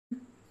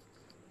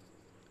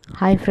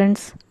Hi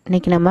friends,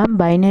 இன்னைக்கு நம்ம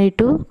binary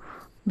to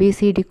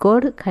BCD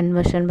code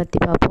conversion பற்றி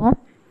பார்ப்போம்.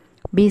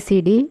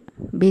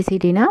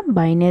 BCDனா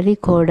binary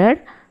coded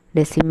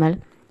decimal.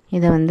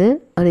 இதை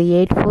ஒரு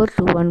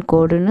 8421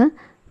 கோடுன்னு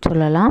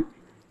சொல்லலாம்.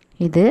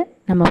 இது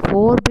நம்ம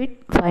 4-bit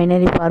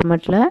binary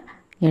formatல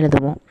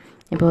எழுதுவோம்.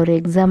 இப்போ ஒரு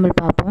எக்ஸாம்பிள்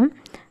பார்ப்போம்.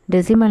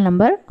 டெசிமல்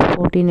நம்பர்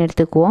 14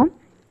 எடுத்துக்குவோம்.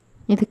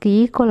 இதுக்கு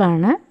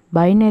ஈக்குவலான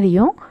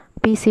பைனரியும்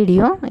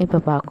பிசிடியும் இப்போ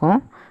பார்ப்போம்.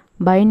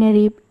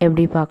 பைனரி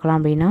எப்படி பார்க்கலாம்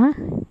அப்படின்னா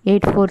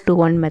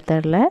 8421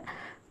 மெத்தடில்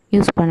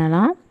யூஸ்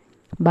பண்ணலாம்.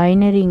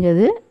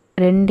 பைனரிங்கிறது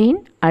ரெண்டின்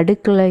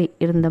அடுக்கில்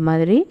இருந்த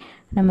மாதிரி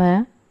நம்ம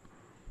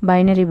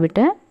பைனரி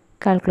பிட்டை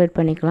கால்குலேட்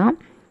பண்ணிக்கலாம்.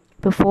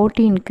 இப்போ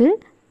 14க்கு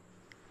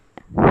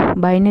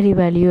பைனரி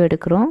வேல்யூ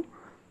எடுக்கிறோம்.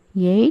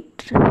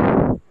 8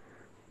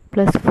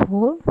 +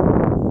 4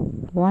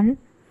 1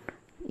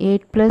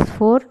 8 +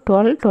 4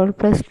 12 12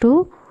 + 2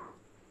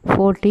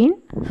 14.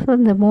 ஸோ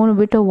இந்த 3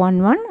 பிட்டு 1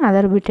 1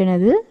 அதர் பிட்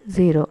என்னது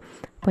 0.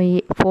 இப்போ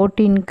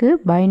 14க்கு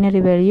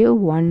பைனரி வேல்யூ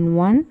 1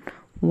 1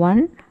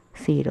 1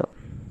 0.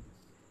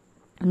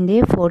 இந்த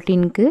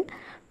 14க்கு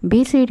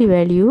பிசிடி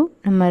வேல்யூ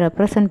நம்ம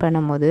ரெப்ரசன்ட்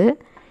பண்ணும்போது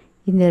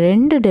இந்த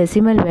ரெண்டு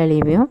டெசிமல்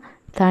வேல்யூவையும்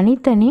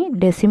தனித்தனி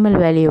டெசிமல்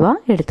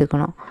வேல்யூவாக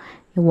எடுத்துக்கணும்.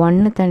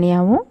 1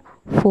 தனியாகவும்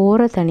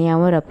 4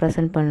 தனியாகவும்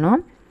ரெப்ரசன்ட்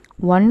பண்ணோம்.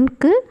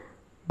 1க்கு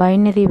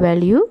பைனரி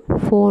வேல்யூ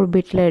 4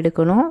 பிட்டில்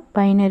எடுக்கணும்.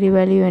 பைனரி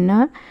வேல்யூ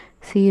என்ன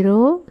 0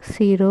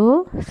 0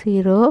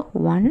 0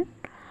 1.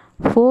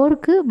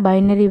 4க்கு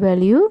பைனரி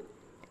வேல்யூ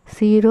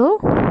 0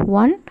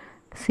 1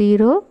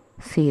 0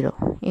 0.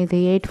 இது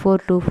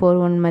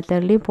 84241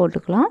 மெத்தட்லேயும்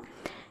போட்டுக்கலாம்.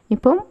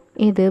 இப்போ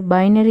இது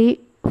பைனரி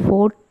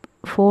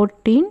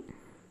 14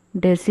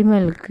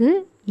 டெசிமலுக்கு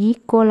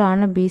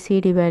ஈக்குவலான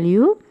பிசிடி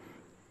வேல்யூ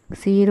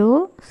 0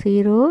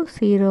 0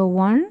 0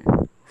 1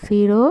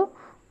 0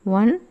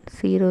 1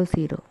 0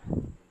 0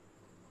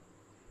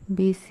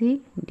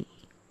 பிசிடி.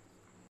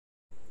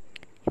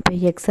 இப்போ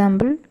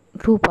எக்ஸாம்பிள்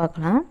 2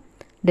 பார்க்கலாம்.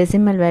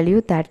 டெசிமல் வேல்யூ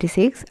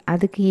 36,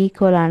 அதுக்கு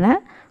ஈக்குவலான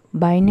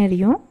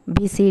பைனரியும்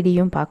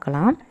பிசிடியும்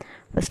பார்க்கலாம்.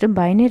 ஃபஸ்ட்டு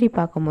பைனரி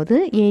பார்க்கும்போது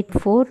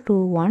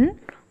 8421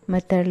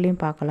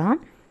 மெத்தட்லேயும் பார்க்கலாம்.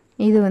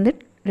 இது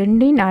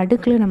ரெண்டின்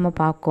அடுக்கில் நம்ம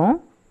பார்க்கோம்.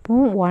 இப்போ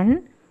 1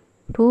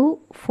 2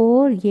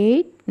 4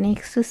 8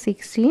 நெக்ஸ்ட்டு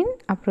 16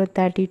 அப்புறம்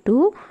 32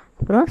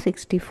 அப்புறம்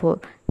 64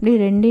 இப்படி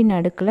ரெண்டின்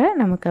அடுக்கில்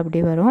நமக்கு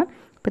அப்படி வரும்.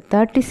 இப்போ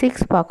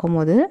 36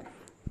 பார்க்கும்போது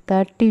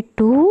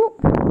 32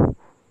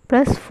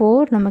 +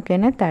 4 நமக்கு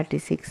என்ன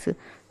 36.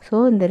 ஸோ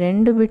இந்த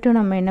ரெண்டு பிட்டும்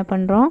நம்ம என்ன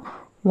பண்ணுறோம்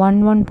 1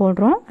 1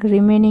 போடுறோம்.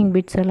 ரிமைனிங்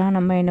பிட்ஸ் எல்லாம்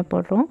நம்ம என்ன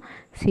போடுறோம்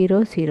 0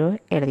 0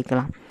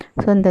 எழுதிக்கலாம்.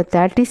 ஸோ இந்த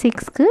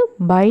 36க்கு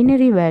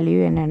பைனரி வேல்யூ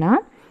என்னென்னா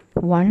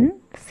 1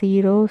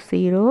 0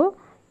 0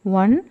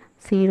 1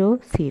 0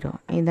 0.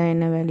 இதுதான்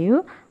என்ன வேல்யூ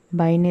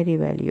பைனரி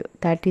வேல்யூ.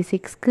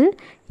 36க்கு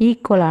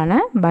ஈக்குவலான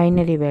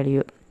பைனரி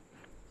வேல்யூ.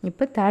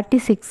 இப்போ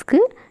 36க்கு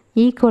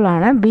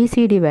ஈக்குவலான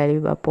பிசிடி வேல்யூ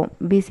பார்ப்போம்.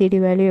 பிசிடி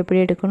வேல்யூ எப்படி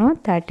எடுக்கணும்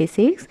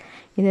 36.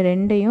 இது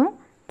ரெண்டையும்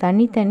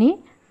தனித்தனி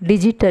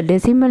டிஜிட்டல்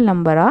டெசிமல்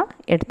நம்பராக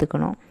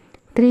எடுத்துக்கணும்.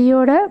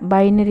 3யோட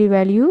பைனரி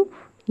வேல்யூ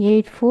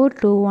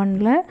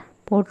 8421ல்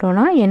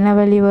போட்டோன்னா என்ன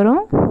வேல்யூ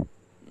வரும்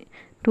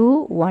 2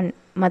 1.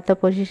 மற்ற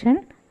பொசிஷன்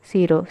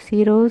 0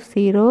 0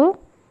 0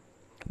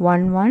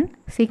 1 1.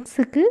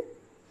 6க்கு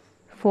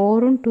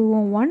 4 2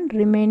 1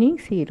 ரிமைனிங்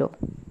 0.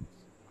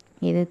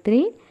 இது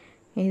 3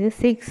 இது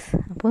 6.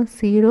 அப்போ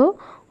 0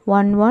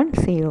 1 1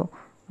 0.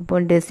 அப்போ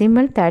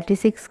டெசிமல்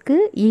 36க்கு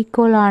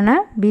ஈக்குவலான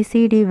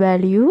பிசிடி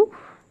வேல்யூ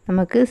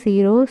நமக்கு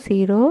 0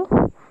 0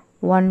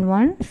 1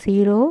 1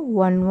 0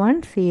 1 1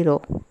 0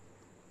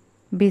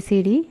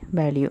 பிசிடி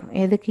வேல்யூ.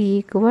 எதுக்கு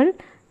ஈக்குவல்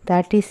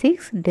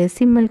 36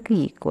 டெசிமலுக்கு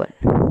ஈக்குவல்.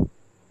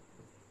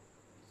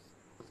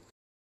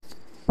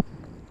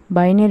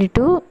 பைனரி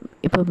டு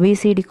இப்போ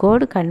பிசிடி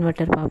கோட்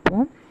கன்வெர்ட்டர்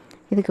பார்ப்போம்.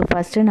 இதுக்கு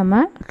ஃபஸ்ட்டு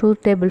நம்ம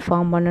ட்ரூத் டேபிள்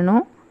ஃபார்ம்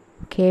பண்ணணும்.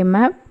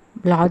 கேமேப்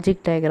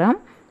லாஜிக் டயக்ராம்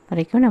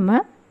வரைக்கும் நம்ம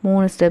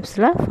 3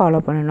 ஸ்டெப்ஸில் ஃபாலோ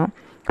பண்ணணும்.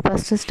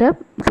 First step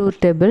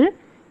truth table.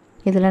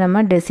 இதில் நம்ம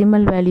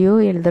டெசிமல் வேல்யூ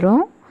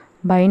எழுதுகிறோம்,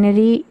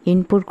 பைனரி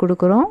இன்புட்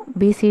கொடுக்குறோம்,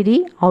 பிசிடி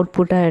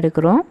அவுட்புட்டாக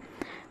எடுக்கிறோம்.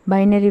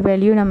 பைனரி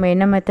வேல்யூ நம்ம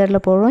என்ன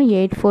மெத்தடில் போடுறோம்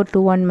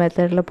 8421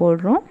 மெத்தடில்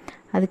போடுறோம்.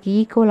 அதுக்கு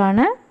ஈக்குவலான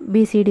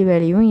பிசிடி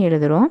வேல்யூவும்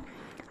எழுதுகிறோம்.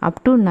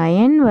 அப் டு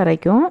 9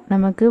 வரைக்கும்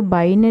நமக்கு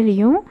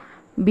பைனரியும்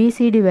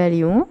பிசிடி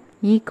வேல்யூவும்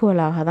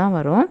ஈக்குவலாக தான்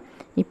வரும்.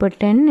 இப்போ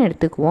 10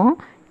 எடுத்துக்குவோம்.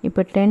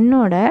 இப்போ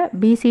 10ஓட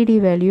பிசிடி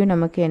வேல்யூ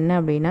நமக்கு என்ன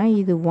அப்படின்னா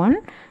இது 1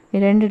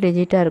 2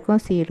 டிஜிட்டாக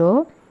இருக்கும் 0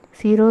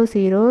 0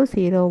 0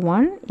 0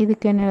 1.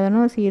 இதுக்கு என்ன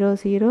எழுதணும் 0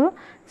 0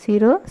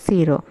 0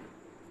 0.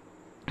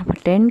 அப்போ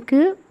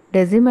 10க்கு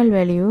டெசிமல்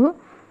வேல்யூ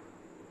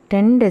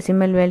 10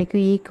 டெசிமல் வேல்யூக்கு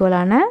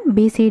ஈக்குவலான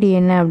பிசிடி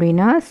என்ன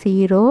அப்படின்னா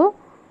 0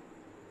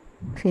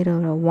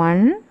 0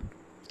 1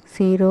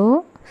 0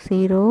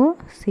 0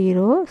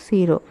 0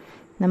 0.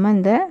 நம்ம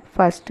இந்த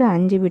ஃபஸ்ட்டு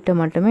 5 பிட்டை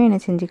மட்டுமே என்ன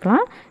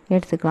செஞ்சுக்கலாம்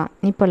எடுத்துக்கலாம்.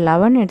 இப்போ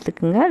 11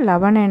 எடுத்துக்கோங்க.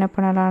 11 என்ன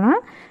பண்ணலான்னா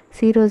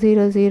 0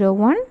 0 0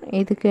 1.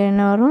 இதுக்கு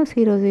என்ன வரும்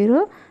 0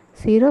 0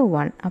 0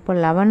 1. அப்போ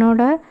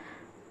 11ஓட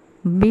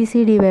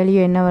பிசிடி வேல்யூ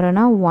என்ன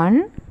வரும்னா 1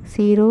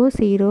 0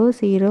 0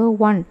 0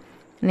 1.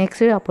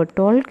 நெக்ஸ்ட்டு அப்போ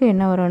 12க்கு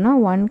என்ன வரும்னா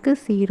 1க்கு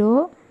 0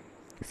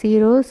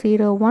 0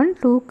 0 1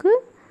 2க்கு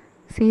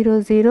 0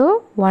 0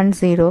 1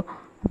 0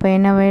 அப்போ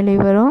என்ன வேல்யூ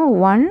வரும்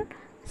 1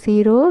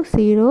 0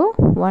 0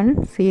 1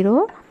 0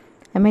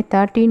 அதுமாதிரி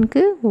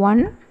 13க்கு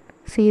 1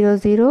 0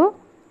 0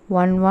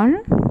 1 1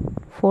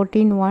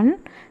 14 1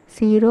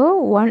 0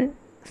 1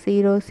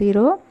 0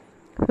 0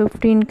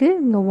 15க்கு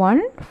இங்கே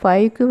 1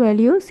 5க்கு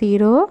வேல்யூ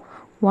 0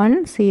 1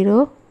 0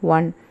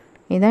 1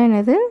 இதான்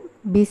என்னது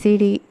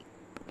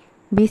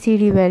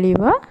பிசிடி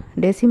வேல்யூவாக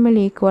டெசிமல்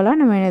ஈக்குவலாக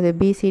நம்ம என்னது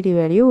பிசிடி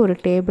வேல்யூ ஒரு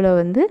டேபிளை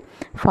வந்து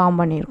ஃபார்ம்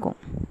பண்ணியிருக்கோம்.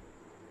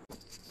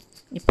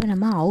 இப்போ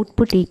நம்ம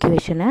அவுட்புட்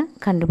ஈக்குவேஷனை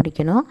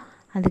கண்டுபிடிக்கணும்.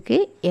 அதுக்கு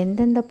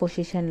எந்தெந்த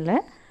பொசிஷனில்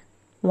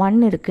 1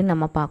 இருக்குதுன்னு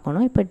நம்ம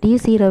பார்க்கணும். இப்போ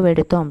D0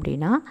 எடுத்தோம்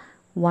அப்படின்னா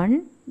 1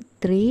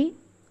 3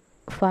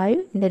 5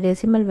 இந்த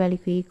டெசிமல்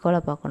வேல்யூக்கு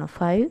ஈக்குவலாக பார்க்கணும்.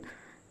 5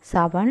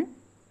 7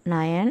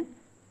 9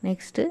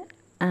 நெக்ஸ்ட்டு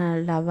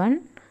 11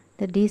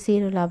 இந்த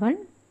D0 11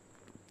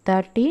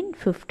 13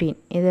 15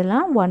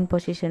 இதெல்லாம் 1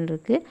 பொசிஷன்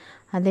இருக்குது.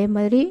 அதே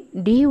மாதிரி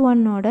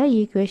D1ஓட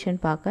ஈக்குவேஷன்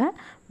பார்க்க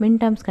மின்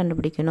டேர்ம்ஸ்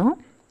கண்டுபிடிக்கணும்.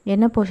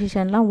 என்ன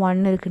பொசிஷன்லாம்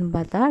 1 இருக்குதுன்னு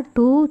பார்த்தா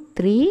 2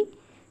 3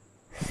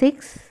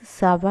 6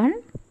 7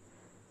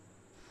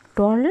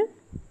 12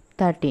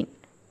 13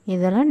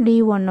 இதெல்லாம்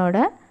D1ஓட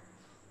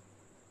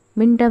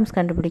மின் terms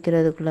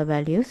கண்டுபிடிக்கிறதுக்குள்ள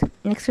values.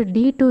 Next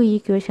D2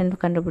 equation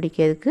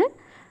கண்டுபிடிக்கிறதுக்கு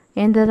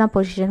எந்தெல்லாம்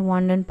பொசிஷன்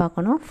 1ன்னு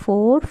பார்க்கணும்.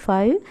 4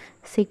 5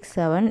 6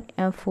 7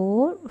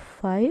 4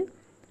 5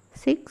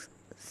 6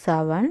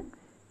 7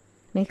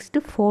 நெக்ஸ்ட்டு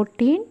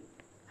 14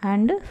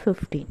 அண்டு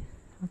 15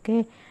 ஓகே.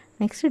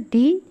 நெக்ஸ்ட்டு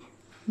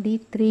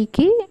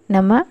D3க்கு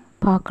நம்ம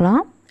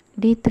பார்க்கலாம்.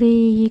 D3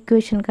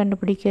 ஈக்குவேஷன்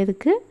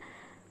கண்டுபிடிக்கிறதுக்கு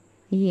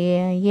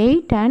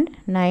 8 அண்ட்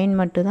 9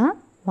 மட்டும்தான்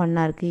 1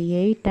 இருக்குது.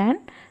 8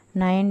 அண்ட்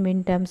 9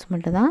 மின் டேர்ம்ஸ்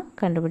மட்டும்தான்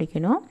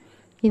கண்டுபிடிக்கணும்.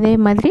 இதே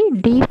மாதிரி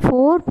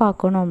D4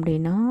 பார்க்கணும்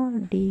அப்படின்னா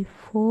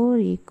D4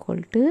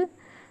 ஈக்குவல் டு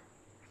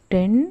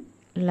 10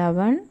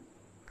 11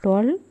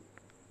 12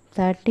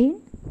 13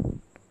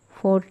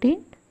 14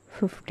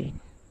 15.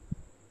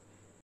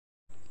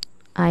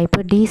 இப்போ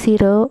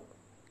D0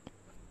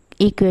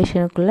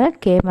 ஈக்குவேஷனுக்குள்ளே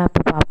கே மேப்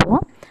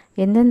பார்ப்போம்.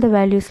 எந்தெந்த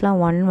வேல்யூஸ்லாம்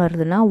 1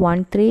 வருதுன்னா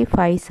 1 3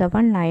 5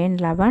 7 9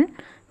 11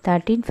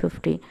 13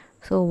 15.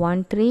 ஸோ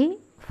 1 3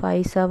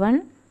 5 7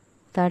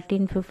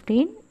 13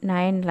 15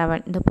 9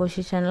 11 இந்த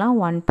பொசிஷன்லாம்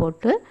 1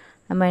 போட்டு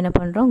நம்ம என்ன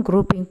பண்ணுறோம்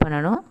குரூப்பிங்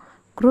பண்ணணும்.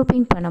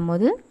 குரூப்பிங்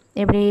பண்ணும்போது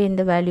எப்படி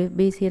இந்த வேல்யூ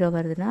B0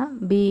 வருதுன்னா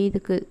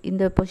இதுக்கு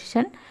இந்த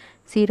பொசிஷன்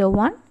 0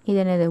 1 இது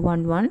என்னது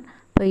 1 1.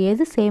 இப்போ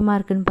எது சேமாக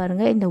இருக்குதுன்னு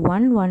பாருங்கள். இந்த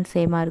 1 1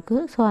 சேமாக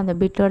இருக்குது. ஸோ அந்த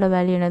பிட்டோட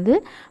வேல்யூ என்னது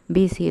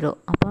B0.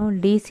 அப்போ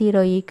D0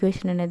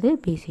 ஈக்குவேஷன் என்னது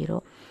B0.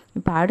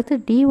 இப்போ அடுத்து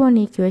D1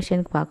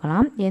 ஈக்குவேஷனுக்கு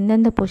பார்க்கலாம்.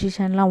 எந்தெந்த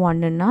பொசிஷன்லாம்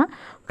 1ன்னா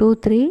 2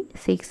 3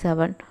 6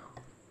 7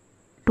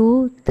 2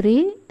 3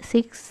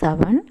 6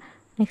 7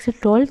 நெக்ஸ்ட்டு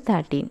 12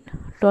 13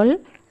 12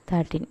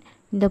 13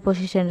 இந்த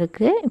பொசிஷன்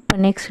இருக்குது. இப்போ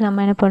நெக்ஸ்ட்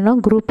நம்ம என்ன பண்ணணும்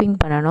குரூப்பிங்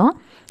பண்ணணும்.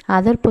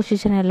 அதர்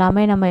பொசிஷன்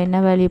எல்லாமே நம்ம என்ன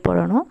வேல்யூ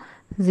போடணும்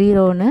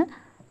 0ன்னு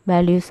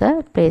வேல்யூஸை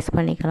ப்ளேஸ்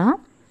பண்ணிக்கலாம்.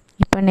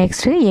 இப்போ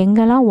நெக்ஸ்ட்டு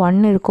எங்கெல்லாம் 1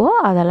 இருக்கோ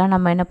அதெல்லாம்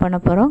நம்ம என்ன பண்ண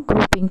போகிறோம்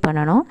குரூப்பிங்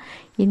பண்ணணும்.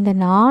 இந்த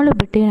 4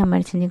 பிட்டையும் நம்ம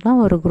என்ன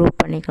செஞ்சுக்கலாம் ஒரு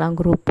குரூப் பண்ணிக்கலாம்.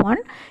 குரூப் 1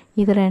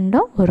 இது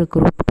ரெண்டும் ஒரு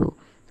குரூப் 2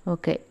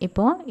 ஓகே.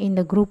 இப்போது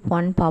இந்த குரூப்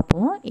 1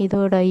 பார்ப்போம்.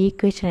 இதோட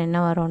ஈக்குவேஷன் என்ன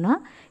வரும்னா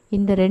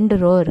இந்த 2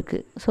 ரோ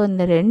இருக்குது. ஸோ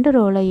இந்த 2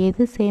 ரோவில்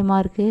எது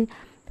சேமாக இருக்குது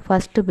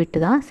ஃபஸ்ட்டு பிட்டு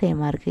தான்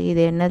சேமாக இருக்குது.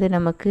 இது என்னது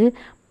நமக்கு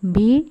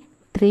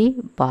B3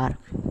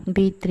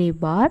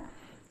 பார்.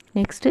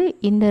 நெக்ஸ்ட்டு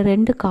இந்த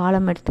 2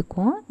 காலம்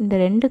எடுத்துக்குவோம். இந்த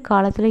 2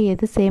 காலத்தில்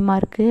எது சேமாக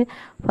இருக்குது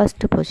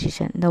ஃபஸ்ட்டு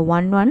பொசிஷன் இந்த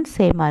 1 1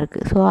 சேமாக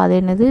இருக்குது. ஸோ அது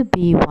என்னது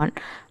B1.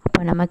 அப்போ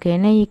நமக்கு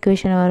என்ன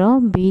ஈக்குவேஷன் வரும்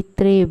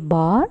B3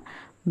 பார்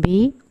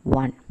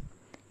B1.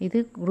 இது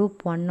குரூப்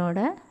 1ஓட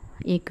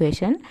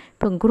ஈக்குவேஷன்.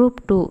 இப்போ குரூப்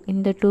 2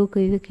 இந்த 2க்கு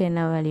இதுக்கு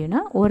என்ன வேல்யூனா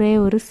ஒரே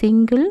ஒரு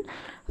சிங்கிள்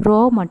ரோ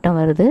மட்டும்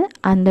வருது.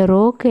 அந்த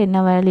ரோக்கு என்ன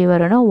வேல்யூ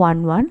வரும்னா 1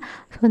 1.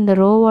 ஸோ இந்த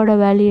ரோவோட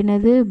வேல்யூ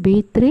என்னது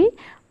B3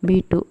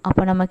 B2.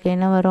 அப்போ நமக்கு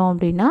என்ன வரும்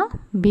அப்படின்னா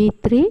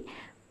B3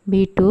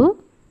 B2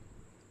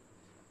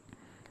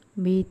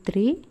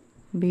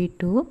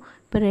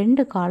 இப்போ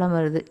 2 காலம்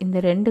வருது. இந்த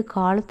 2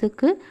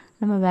 காலத்துக்கு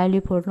நம்ம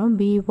வேல்யூ போடுறோம்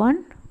B1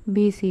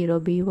 B0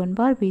 B1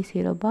 பார்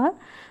B0 பார்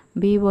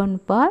B1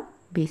 பார்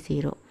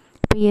B0.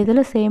 இப்போ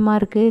எதில் சேமாக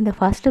இருக்குது இந்த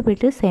ஃபஸ்ட்டு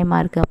பிட்டு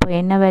சேமாக இருக்குது. அப்போ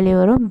என்ன வேல்யூ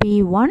வரும்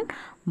B1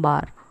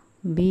 பார்.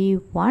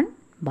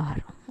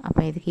 அப்போ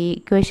இதுக்கு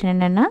ஈக்குவேஷன்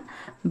என்னென்னா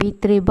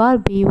B3 பார்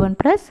B1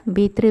 plus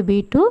B3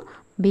 B2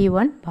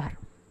 B1 பார்.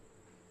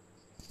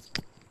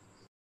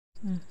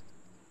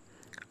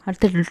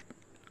 அடுத்து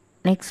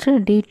நெக்ஸ்ட்டு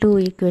D2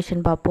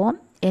 ஈக்குவேஷன் பார்ப்போம்.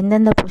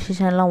 எந்தெந்த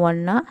பொசிஷன்லாம்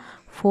 1னா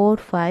 4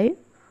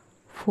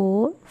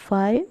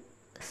 5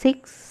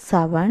 6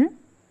 7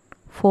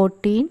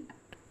 14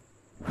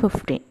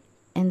 15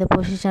 இந்த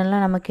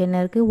பொசிஷன்லாம் நமக்கு என்ன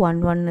இருக்குது 1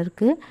 1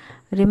 இருக்குது.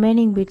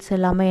 ரிமைனிங் பிட்ஸ்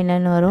எல்லாமே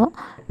என்னென்னு வரும்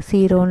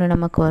 0ன்னு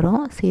நமக்கு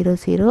வரும் 0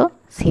 0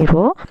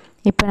 0.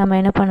 இப்போ நம்ம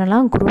என்ன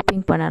பண்ணலாம்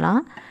குரூப்பிங்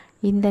பண்ணலாம்.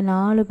 இந்த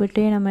 4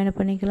 பிட்டையும் நம்ம என்ன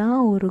பண்ணிக்கலாம்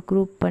ஒரு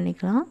குரூப்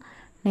பண்ணிக்கலாம்.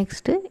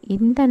 நெக்ஸ்ட்டு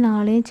இந்த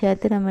 4ஐயும்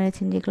சேர்த்து நம்ம என்ன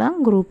செஞ்சுக்கலாம்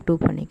குரூப் 2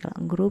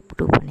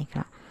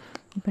 பண்ணிக்கலாம்.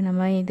 இப்போ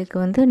நம்ம இதுக்கு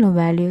வந்து இன்னும்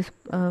வேல்யூஸ்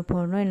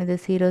போடணும். என்னது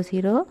 0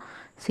 0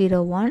 0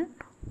 1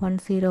 1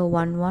 0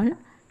 1 1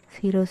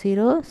 0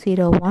 0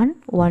 0 1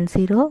 1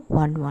 0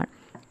 1 1.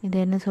 இது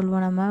என்ன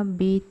சொல்லுவோம் நம்ம?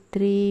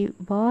 B3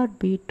 bar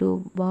B2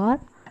 bar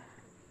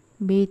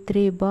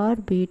B3 bar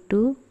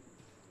B2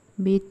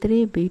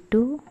 B3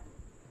 B2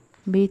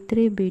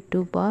 B3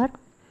 B2 bar.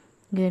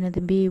 இங்கே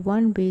என்னது?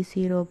 B1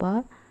 B0 bar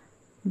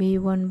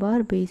B1 bar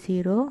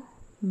B0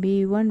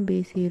 B1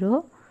 B0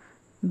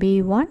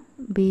 B1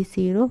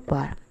 B0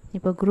 bar.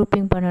 இப்போ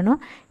குரூப்பிங்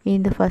பண்ணணும்.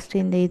 இந்த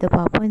ஃபஸ்ட்டு இதை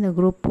பார்ப்போம். இந்த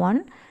குரூப் 1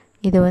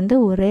 இது வந்து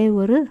ஒரே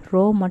ஒரு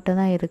ரோ மட்டும்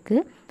தான்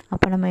இருக்குது.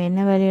 அப்போ நம்ம என்ன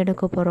வேல்யூ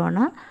எடுக்க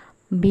போகிறோன்னா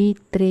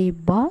B3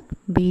 bar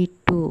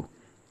B2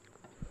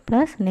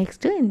 plus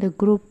next இந்த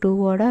குரூப்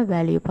 2ஓட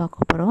வேல்யூ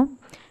பார்க்க போகிறோம்.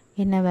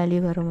 என்ன வேல்யூ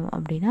வரும்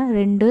அப்படின்னா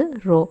 2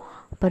 ரோ.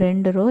 அப்போ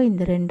 2 ரோ,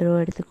 இந்த 2 ரோ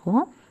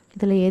எடுத்துக்குவோம்.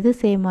 இதில் எது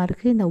சேமாக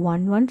இருக்குது? இந்த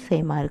 1 1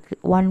 சேமாக இருக்குது.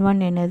 1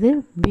 1 என்னது?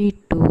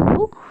 B2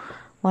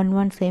 1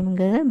 1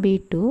 சேம்ங்கிறது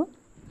B2.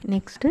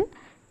 நெக்ஸ்ட்டு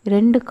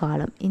 2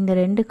 காலம். இந்த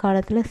 2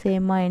 காலத்தில்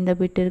சேமாக எந்த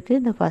பிட் இருக்குது?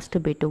 இந்த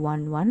ஃபஸ்ட்டு பிட்டு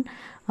 1 1.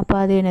 அப்போ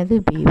அது என்னது?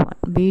 B1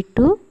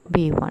 B2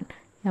 B1.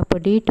 அப்போ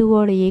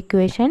D2ஓட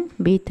equation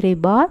B3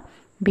 bar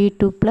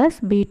B2 plus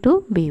B2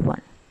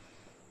 B1.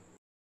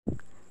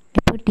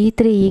 இப்போ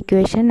D3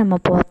 ஈக்குவேஷன் நம்ம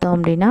பார்த்தோம்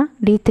அப்படின்னா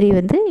D3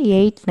 வந்து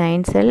 8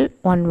 9 செல்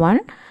 1 1.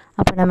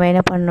 அப்போ நம்ம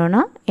என்ன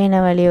பண்ணோன்னா என்ன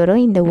வேல்யூ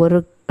வரும்? இந்த ஒரு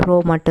ரோ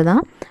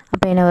மட்டும்தான்.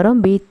 அப்போ என்ன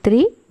வரும்?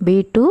 B3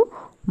 B2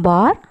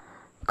 பார்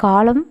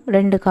காலம்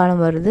 2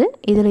 காலம் வருது.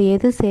 இதில்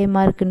எது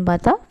சேமாக இருக்குதுன்னு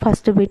பார்த்தா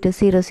ஃபஸ்ட்டு பிட்டு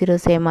 0 0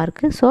 சேமாக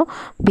இருக்குது. ஸோ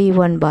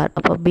B1 பார்.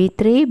 அப்போ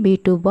B3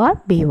 B2 பார்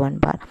B1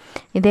 பார்.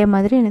 இதே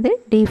மாதிரி என்னது?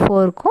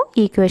 D4க்கும்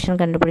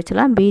equation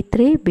கண்டுபிடிச்சலாம்.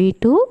 B3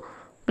 B2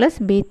 plus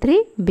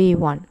B3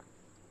 B1.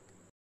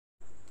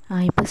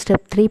 இப்போ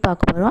ஸ்டெப் 3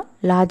 பார்க்க போகிறோம்.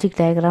 லாஜிக்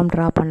டயக்ராம்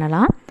ட்ரா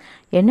பண்ணலாம்.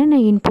 என்னென்ன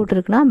இன்புட்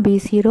இருக்குன்னா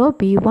B0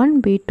 B1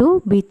 B2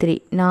 B3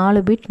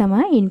 4 bit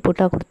நம்ம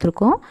இன்புட்டாக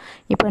கொடுத்துருக்கோம்.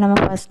 இப்போ நம்ம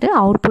ஃபஸ்ட்டு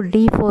அவுட்புட்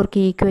D4க்கு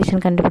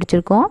ஈக்குவேஷன்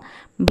கண்டுபிடிச்சிருக்கோம்.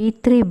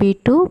 B3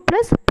 B2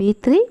 plus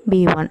B3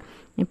 B1.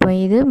 இப்போ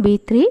இது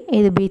B3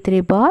 இது B3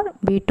 பார்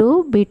B2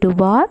 B2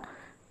 பார்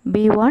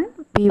B1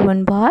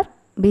 B1 பார்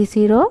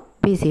B0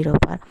 B0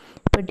 பார்.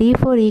 இப்போ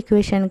D4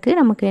 ஈக்குவேஷனுக்கு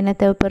நமக்கு என்ன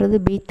தேவைப்படுறது?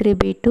 B3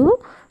 B2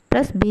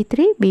 plus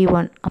B3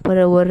 B1.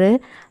 அப்புறம் ஒரு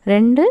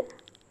 2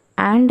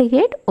 AND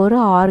கேட் ஒரு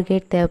OR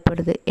கேட்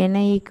தேவைப்படுது.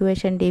 என்ன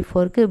ஈக்குவேஷன்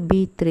D4க்கு?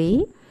 B3.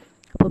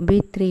 அப்போ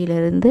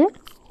B3லேருந்து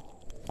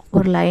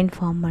ஒரு லைன்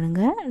ஃபார்ம்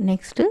பண்ணுங்கள்.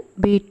 நெக்ஸ்ட்டு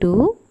B2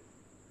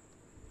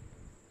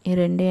 இது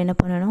 2 என்ன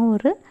பண்ணணும்?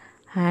 ஒரு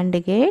AND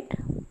gate.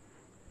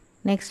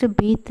 Next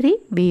B3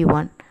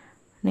 B1.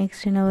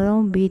 Next என்ன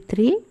வரும்?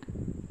 B3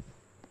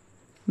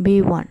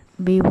 B1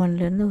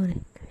 B1லேருந்து ஒரு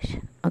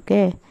ஈக்குவேஷன்.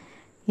 ஓகே,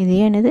 இது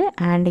என்னது?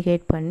 AND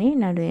கேட் பண்ணி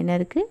நடு என்ன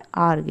இருக்குது?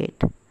 OR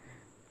gate.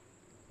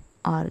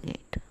 OR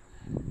gate.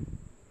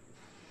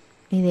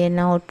 இது என்ன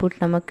அவுட்புட்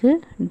நமக்கு?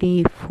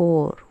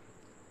 D4.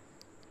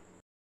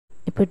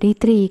 இப்போ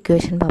D3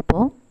 ஈக்குவேஷன்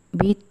பார்ப்போம்.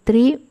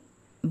 B3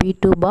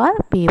 B2 பார்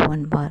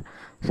B1 பார்.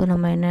 ஸோ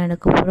நம்ம என்ன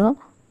எடுக்க போகிறோம்?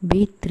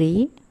 B3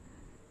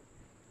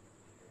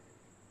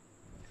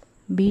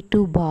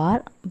 B2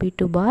 பார்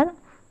B2 பார்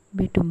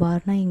B2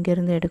 பார்னால்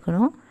இங்கேருந்து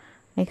எடுக்கணும்.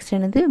 நெக்ஸ்ட்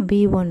என்னது?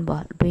 B1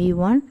 பார்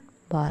B1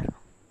 பார்.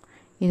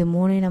 இது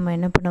 3 நம்ம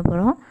என்ன பண்ண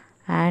போகிறோம்?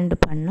 AND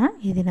பண்ணால்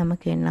இது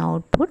நமக்கு என்ன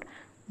அவுட்புட்?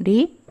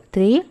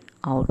 D3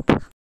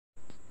 output.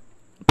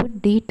 இப்போ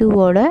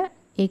D2ஓட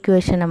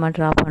ஈக்குவேஷன் நம்ம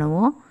ட்ரா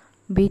பண்ணுவோம்.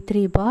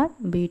 B3 பார்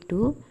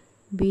B2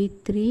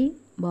 B3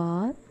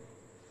 பார்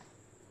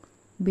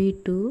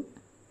B2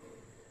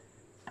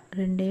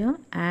 ரெண்டையும்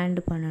AND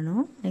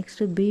பண்ணணும்.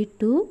 Next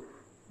B2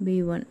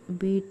 B1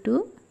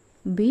 B2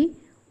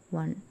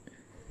 B1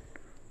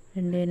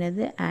 ரெண்டு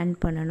என்னது? AND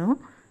பண்ணணும்.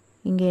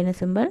 இங்கே என்ன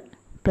சிம்பிள்?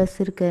 ப்ளஸ்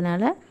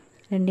இருக்கிறதுனால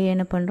ரெண்டு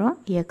என்ன பண்ணுறோம்?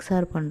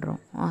 XOR பண்ணுறோம்.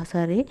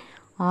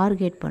 OR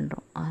கேட்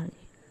பண்ணுறோம். OR gate.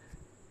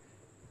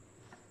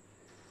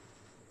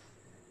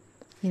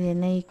 இது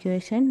என்ன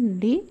equation?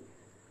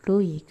 D2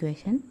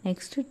 equation.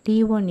 Next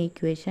D1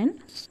 equation.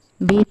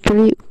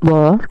 B3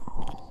 பார்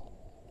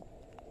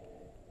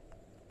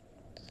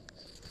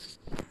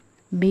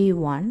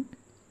B1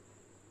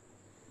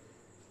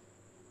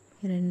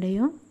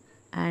 ரெண்டையும்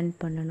AND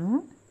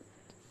பண்ணணும்.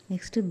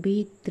 நெக்ஸ்ட்டு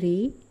B3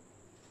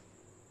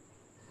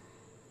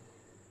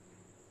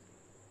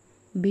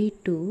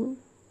 B2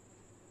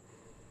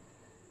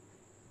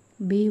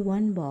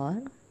 B1 பார்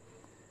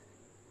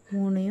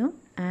மூணையும்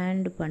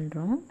AND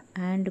பண்ணுறோம்.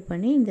 AND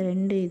பண்ணி இந்த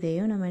ரெண்டு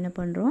இதையும் நம்ம என்ன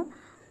பண்ணுறோம்?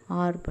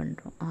 OR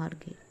பண்ணுறோம். OR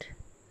gate.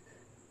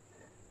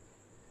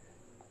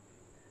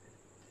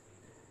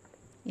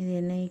 இது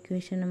என்ன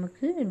ஈக்குவேஷன்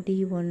நமக்கு?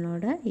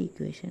 D1ஓட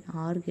ஈக்குவேஷன்.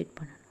 OR கேட்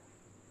பண்ணணும்.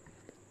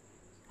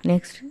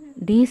 நெக்ஸ்ட்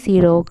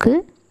D0க்கு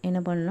என்ன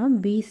பண்ணலாம்?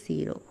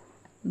 B0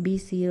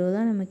 B0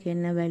 தான் நமக்கு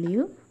என்ன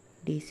வேல்யூ?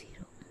 D0.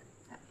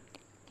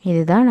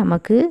 இதுதான்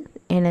நமக்கு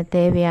என்ன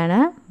தேவையான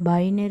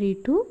binary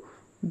to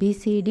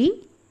BCD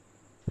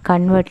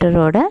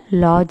கன்வெர்ட்டரோட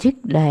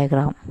logic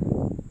diagram.